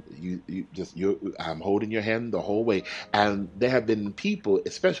on, I'm holding your hand the whole way. And there have been people,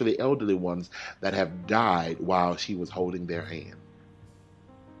 especially elderly ones, that have died while she was holding their hand.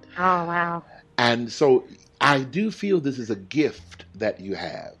 Oh, wow. And so I do feel this is a gift that you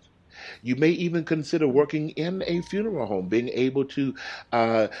have. You may even consider working in a funeral home, being able to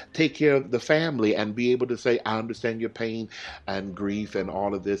take care of the family and be able to say, I understand your pain and grief and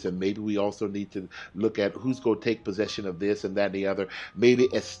all of this. And maybe we also need to look at who's going to take possession of this and that and the other, maybe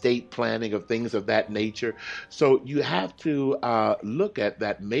estate planning of things of that nature. So you have to look at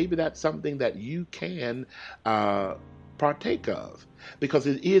that. Maybe that's something that you can partake of, because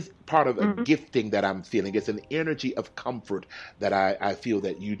it is part of a gifting that I'm feeling. It's an energy of comfort that I feel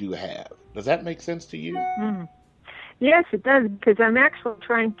that you do have. Does that make sense to you? Yes, it does, because I'm actually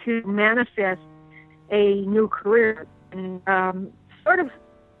trying to manifest a new career and sort of.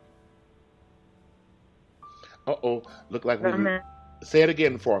 Look like say it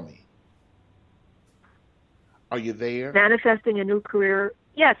again for me. Are you there? Manifesting a new career.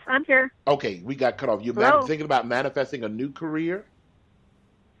 Yes, I'm here. Okay, we got cut off. You're thinking about manifesting a new career?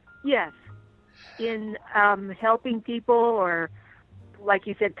 Yes, in helping people, or like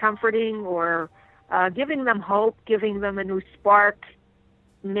you said, comforting, or giving them hope, giving them a new spark,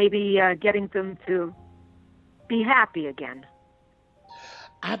 maybe getting them to be happy again.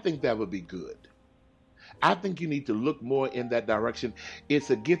 I think that would be good. I think you need to look more in that direction.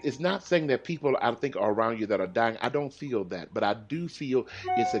 It's a gift. It's not saying that people, I think, are around you that are dying. I don't feel that. But I do feel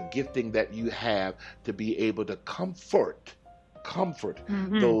it's a gifting that you have to be able to comfort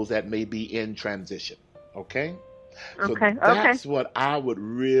those that may be in transition. Okay? So that's what I would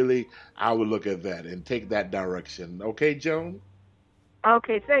look at that and take that direction. Okay, Joan?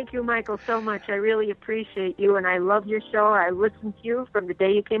 Okay, thank you, Michael, so much. I really appreciate you, and I love your show. I listened to you from the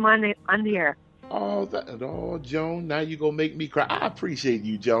day you came on the air. Joan, now you're going to make me cry. I appreciate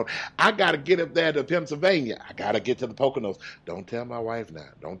you, Joan. I got to get up there to Pennsylvania. I got to get to the Poconos. Don't tell my wife now.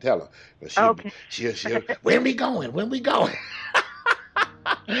 Don't tell her. She'll, when we going? Yeah,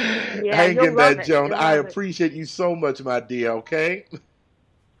 I ain't getting that, it. Joan. I appreciate you so much, my dear, okay?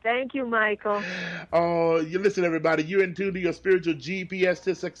 Thank you, Michael. You listen, everybody. You're in tune to your spiritual GPS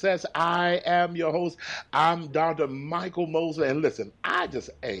to success. I am your host. I'm Dr. Michael Mosley. And listen, I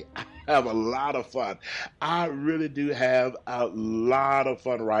have a lot of fun. I really do have a lot of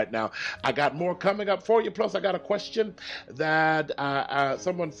fun right now. I got more coming up for you. Plus, I got a question that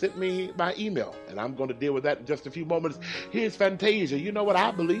someone sent me by email, and I'm going to deal with that in just a few moments. Here's Fantasia. You know what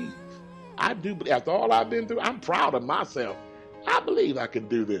I believe? I do believe. After all I've been through, I'm proud of myself. I believe I can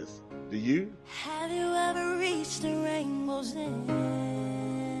do this. Do you? Have you ever reached a rainbow's end?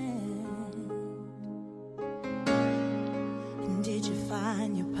 And did you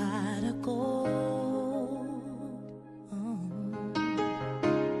find your pot of gold?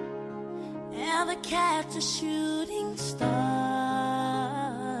 Ever catch a shooting star?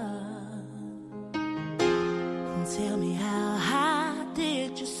 And tell me, how high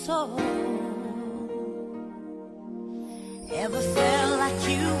did you soar? Ever felt like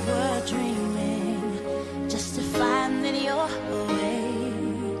you were dreaming, just to find that you're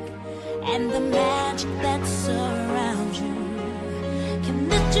awake, and the magic that surrounds you can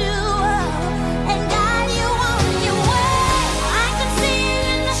lift you up and guide you on your way? I can see it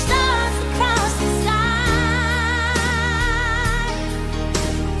in the stars across the sky.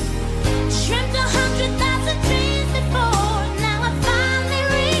 Dreamt 100,000 dreams before, now I finally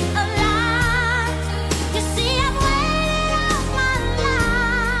realize. You see, I've waited all my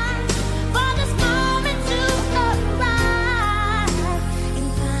life for this moment to arrive, and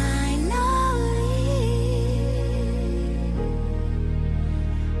finally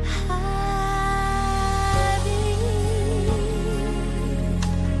I believe.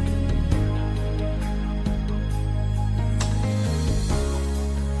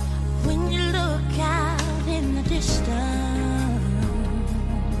 When you look out in the distance,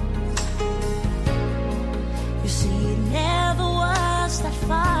 you see it never was that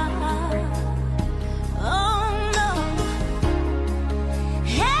far. Oh no,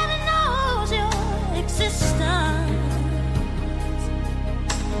 heaven knows your existence,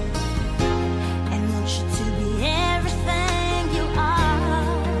 and wants you to be everything you are.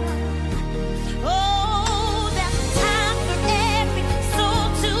 Oh, there's a time for every soul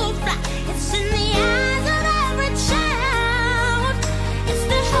to fly. It's in the eyes of every child. It's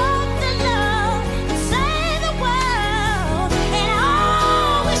the hope that love can save the world, and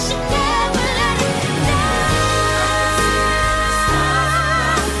oh, we should never let it die.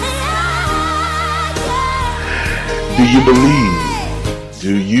 Do you believe?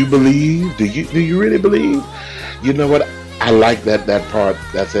 Do you believe? Do you really believe? You know what? I like that part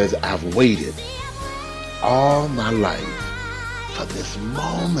that says, I've waited all my life for this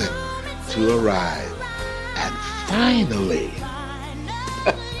moment to arrive. And finally,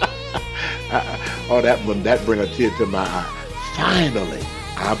 that bring a tear to my eye. Finally,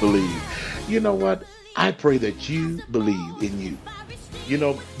 I believe. You know what? I pray that you believe in you.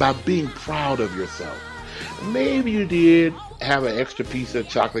 By being proud of yourself. Maybe you did have an extra piece of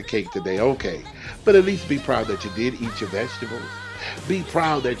chocolate cake today, okay. But at least be proud that you did eat your vegetables. Be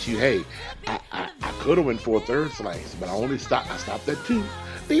proud that I could have went for a third slice, but I stopped at 2.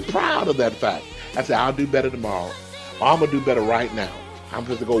 Be proud of that fact. I said, I'll do better tomorrow. Or I'm going to do better right now. I'm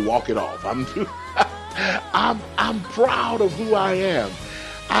just going to go walk it off. I'm proud of who I am.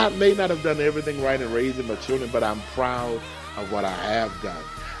 I may not have done everything right in raising my children, but I'm proud of what I have done.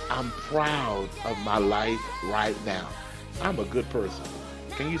 I'm proud of my life right now. I'm a good person.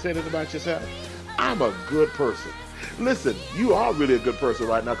 Can you say this about yourself? I'm a good person. Listen, you are really a good person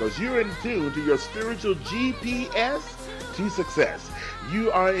right now because you're in tune to your spiritual GPS to success. You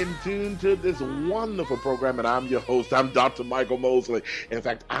are in tune to this wonderful program, and I'm your host. I'm Dr. Michael Mosley. In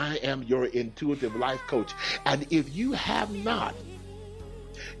fact, I am your intuitive life coach. And if you haven't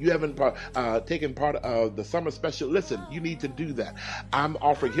taken part of the summer special, listen, you need to do that. I'm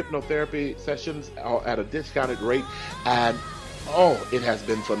offering hypnotherapy sessions at a discounted rate, and it has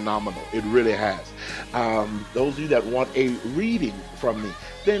been phenomenal. It really has. Those of you that want a reading from me,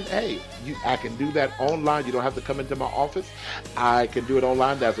 then I can do that online. You don't have to come into my office. I can do it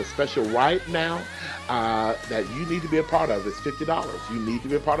online. There's a special right now that you need to be a part of. It's $50. You need to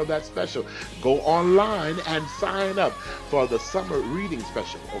be a part of that special. Go online and sign up for the summer reading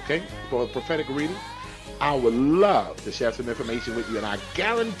special, okay? For a prophetic reading. I would love to share some information with you, and I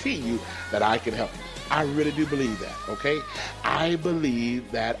guarantee you that I can help you. I really do believe that, okay? I believe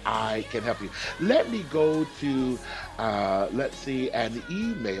that I can help you. Let me go to, an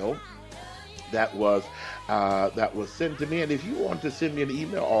email that was sent to me. And if you want to send me an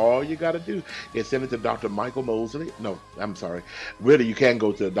email, all you got to do is send it to Dr. Michael Mosley. No, I'm sorry. Really, you can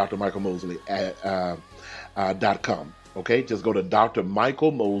go to Dr. Michael Mosley at .com. Okay, just go to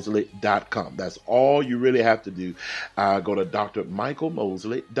drmichaelmosley.com. That's all you really have to do. Go to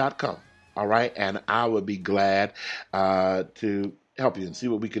drmichaelmosley.com. All right, and I would be glad to help you and see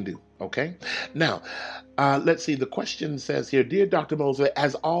what we can do. Okay, now let's see. The question says here, Dear Dr. Mosley,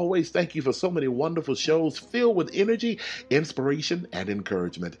 as always, thank you for so many wonderful shows filled with energy, inspiration, and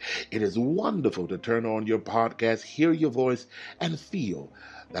encouragement. It is wonderful to turn on your podcast, hear your voice, and feel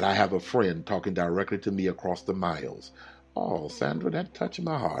that I have a friend talking directly to me across the miles. Oh, Sandra, that touched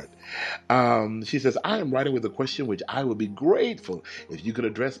my heart. She says, I am writing with a question which I would be grateful if you could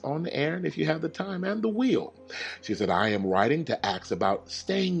address on the air and if you have the time and the will. She said, I am writing to ask about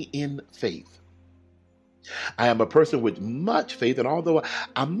staying in faith. I am a person with much faith, and although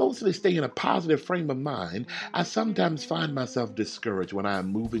I mostly stay in a positive frame of mind, I sometimes find myself discouraged when I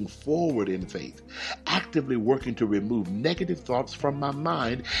am moving forward in faith, actively working to remove negative thoughts from my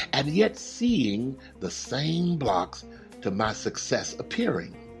mind, and yet seeing the same blocks to my success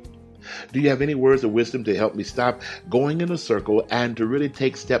appearing. Do you have any words of wisdom to help me stop going in a circle and to really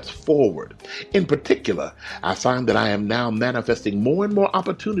take steps forward? In particular, I find that I am now manifesting more and more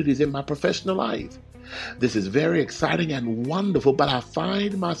opportunities in my professional life. This is very exciting and wonderful, but I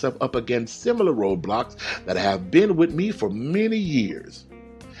find myself up against similar roadblocks that have been with me for many years.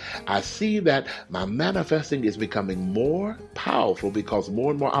 I see that my manifesting is becoming more powerful because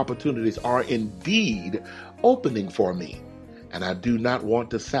more and more opportunities are indeed opening for me. And I do not want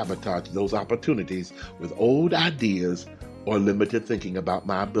to sabotage those opportunities with old ideas or limited thinking about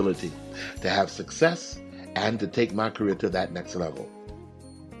my ability to have success and to take my career to that next level.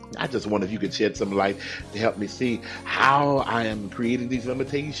 I just wonder if you could shed some light to help me see how I am creating these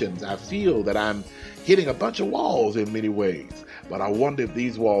limitations. I feel that I'm hitting a bunch of walls in many ways, but I wonder if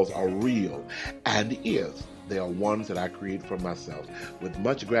these walls are real and if they are ones that I create for myself. With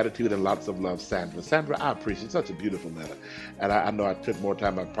much gratitude and lots of love, Sandra. Sandra, I appreciate such a beautiful letter. And I know I took more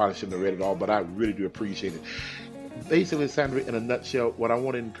time. I probably shouldn't have read it all, but I really do appreciate it. Basically, Sandra, in a nutshell, what I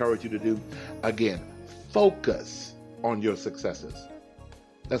want to encourage you to do, again, focus on your successes.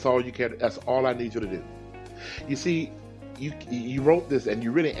 That's all you can. That's all I need you to do. You see, you wrote this and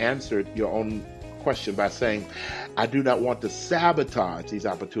you really answered your own question by saying, I do not want to sabotage these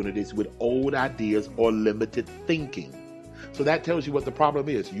opportunities with old ideas or limited thinking. So that tells you what the problem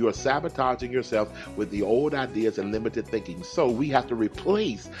is. You are sabotaging yourself with the old ideas and limited thinking. So we have to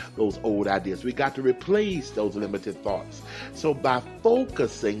replace those old ideas. We got to replace those limited thoughts. So by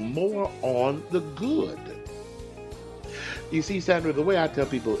focusing more on the good. You see, Sandra, the way I tell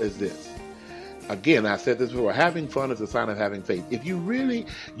people is this. Again, I said this before, having fun is a sign of having faith. If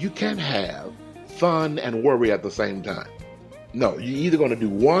you can have fun and worry at the same time. No, you're either going to do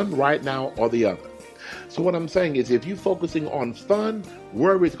one right now or the other. So what I'm saying is if you're focusing on fun,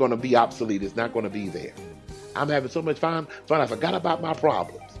 worry is going to be obsolete. It's not going to be there. I'm having so much fun, I forgot about my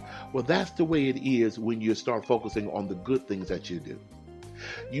problems. Well, that's the way it is when you start focusing on the good things that you do.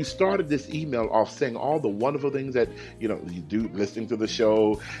 You started this email off saying all the wonderful things that, you do listening to the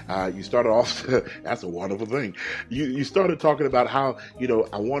show. You started off, that's a wonderful thing. You started talking about how,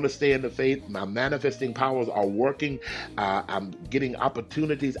 I want to stay in the faith. My manifesting powers are working. I'm getting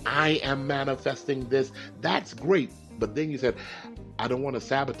opportunities. I am manifesting this. That's great. But then you said, I don't want to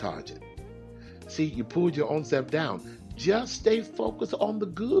sabotage it. See, you pulled your own self down. Just stay focused on the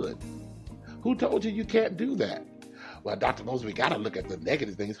good. Who told you can't do that? Well, Dr. Mosley, we got to look at the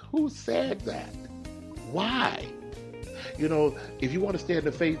negative things. Who said that? Why? If you want to stay in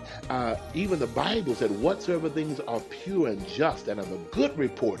the faith, even the Bible said, whatsoever things are pure and just and of a good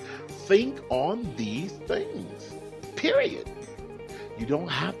report, think on these things. Period. You don't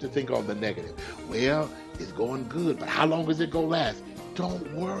have to think on the negative. Well, it's going good, but how long is it going to last?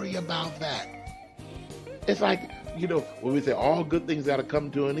 Don't worry about that. It's like, when we say all good things got to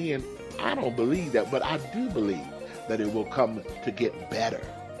come to an end, I don't believe that, but I do believe that it will come to get better.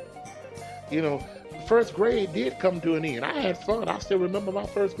 First grade did come to an end. I had fun. I still remember my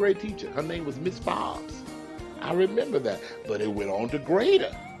first grade teacher. Her name was Miss Fobbs. I remember that. But it went on to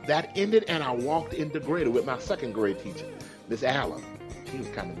grader. That ended, and I walked into grader with my second grade teacher, Miss Allen. She was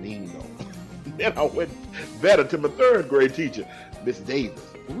kind of mean, though. Then I went better to my third grade teacher, Miss Davis.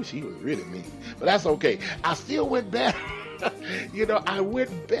 Ooh, she was really mean. But that's okay. I still went better. I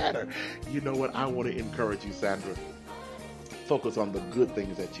went better. You know what? I want to encourage you, Sandra. Focus on the good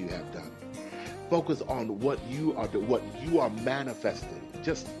things that you have done. Focus on what you are manifesting.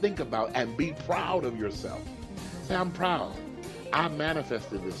 Just think about and be proud of yourself. Say, I'm proud. I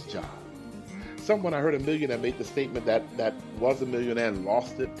manifested this job. Someone I heard, a millionaire, made the statement that was a millionaire and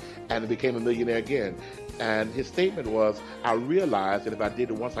lost it and became a millionaire again. And his statement was, I realized that if I did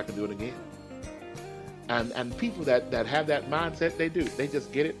it once, I could do it again. And people that have that mindset, they do. They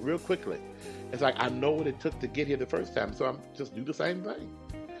just get it real quickly. It's like, I know what it took to get here the first time, so I'm just do the same thing.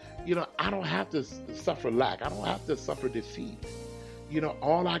 I don't have to suffer lack. I don't have to suffer defeat.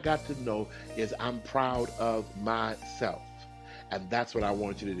 All I got to know is I'm proud of myself. And that's what I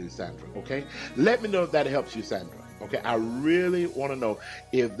want you to do, Sandra, okay? Let me know if that helps you, Sandra, okay? I really want to know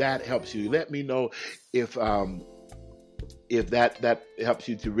if that helps you. Let me know if that helps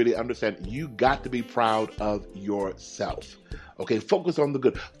you to really understand you got to be proud of yourself. Okay, focus on the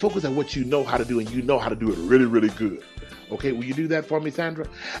good. Focus on what you know how to do, and you know how to do it really, really good. Okay, will you do that for me, Sandra?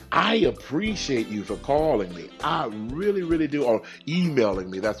 I appreciate you for calling me. I really, really do. Or emailing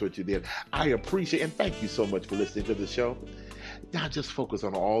me. That's what you did. I appreciate, and thank you so much for listening to the show. Now just focus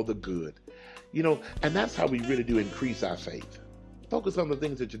on all the good. And that's how we really do increase our faith. Focus on the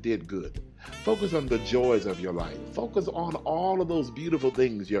things that you did good. Focus on the joys of your life. Focus on all of those beautiful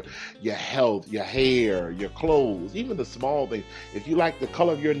things, your health, your hair, your clothes, even the small things. If you like the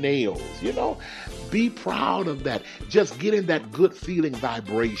color of your nails, be proud of that. Just get in that good feeling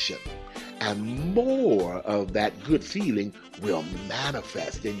vibration. And more of that good feeling will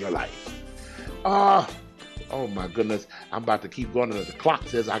manifest in your life. Oh my goodness, I'm about to keep going, and the clock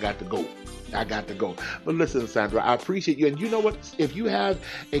says I got to go. But listen, Sandra, I appreciate you. And you know what? If you have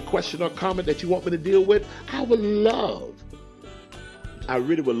a question or comment that you want me to deal with, I really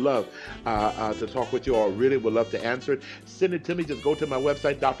would love to talk with you, or really would love to answer it. Send it to me. Just go to my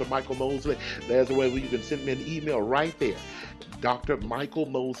website, Dr. Michael Mosley. There's a way where you can send me an email right there,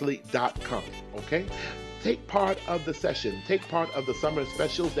 drmichaelmosley.com. Okay? Take part of the session. Take part of the summer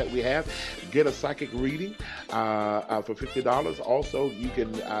specials that we have. Get a psychic reading for $50. Also, you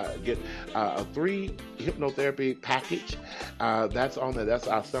can get a 3 hypnotherapy package. That's on there. That's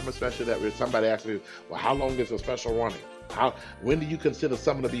our summer special. Somebody asked me, well, how long is the special running? When do you consider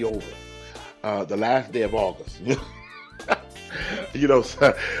summer to be over? The last day of August.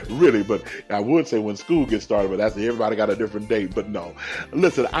 Really, but I would say when school gets started, but that's everybody got a different date. But no,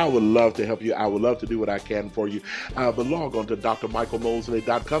 listen, I would love to help you. I would love to do what I can for you. But log on to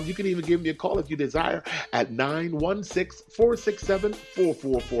drmichaelmosley.com. You can even give me a call if you desire at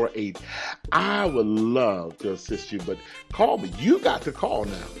 916-467-4448. I would love to assist you, but call me. You got to call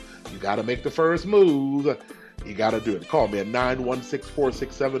now. You got to make the first move. You got to do it. Call me at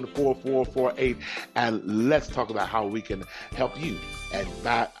 916-467-4448, and let's talk about how we can help you. And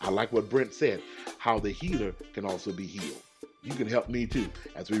I like what Brent said, how the healer can also be healed. You can help me too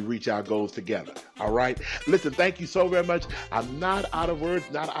as we reach our goals together. All right? Listen, thank you so very much. I'm not out of words,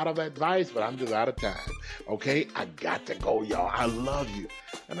 not out of advice, but I'm just out of time. Okay? I got to go, y'all. I love you.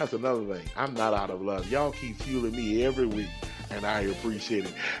 And that's another thing. I'm not out of love. Y'all keep fueling me every week, and I appreciate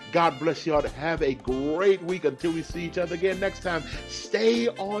it. God bless y'all. Have a great week until we see each other again next time. Stay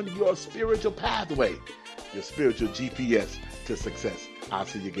on your spiritual pathway. your spiritual GPS to success. I'll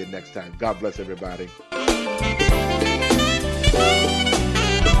see you again next time. God bless everybody.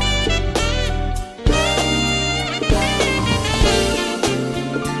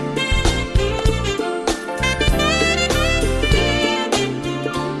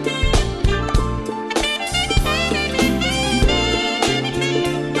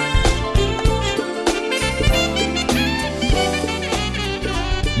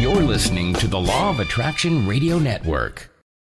 You're listening to the Law of Attraction Radio Network.